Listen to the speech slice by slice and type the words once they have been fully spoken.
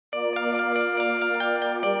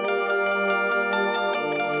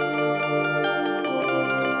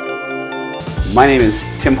My name is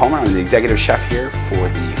Tim Palmer. I'm the executive chef here for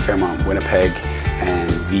the Fairmont Winnipeg and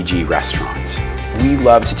VG restaurant. We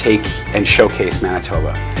love to take and showcase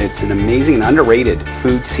Manitoba. It's an amazing and underrated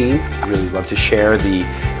food scene. I really love to share the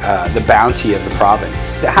bounty of the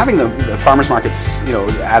province. Having the farmers markets,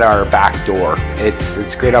 at our back door, it's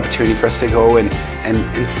a great opportunity for us to go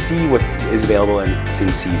and see what is available and it's in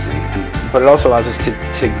season. But it also allows us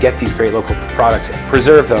to get these great local products and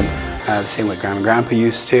preserve them the same way Grandma and Grandpa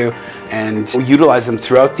used to, and we'll utilize them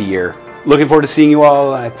throughout the year. Looking forward to seeing you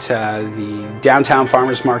all at the Downtown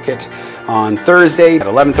Farmers Market on Thursday at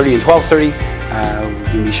 11:30 and 12:30. We're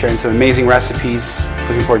going to be sharing some amazing recipes.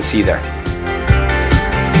 Looking forward to see you there.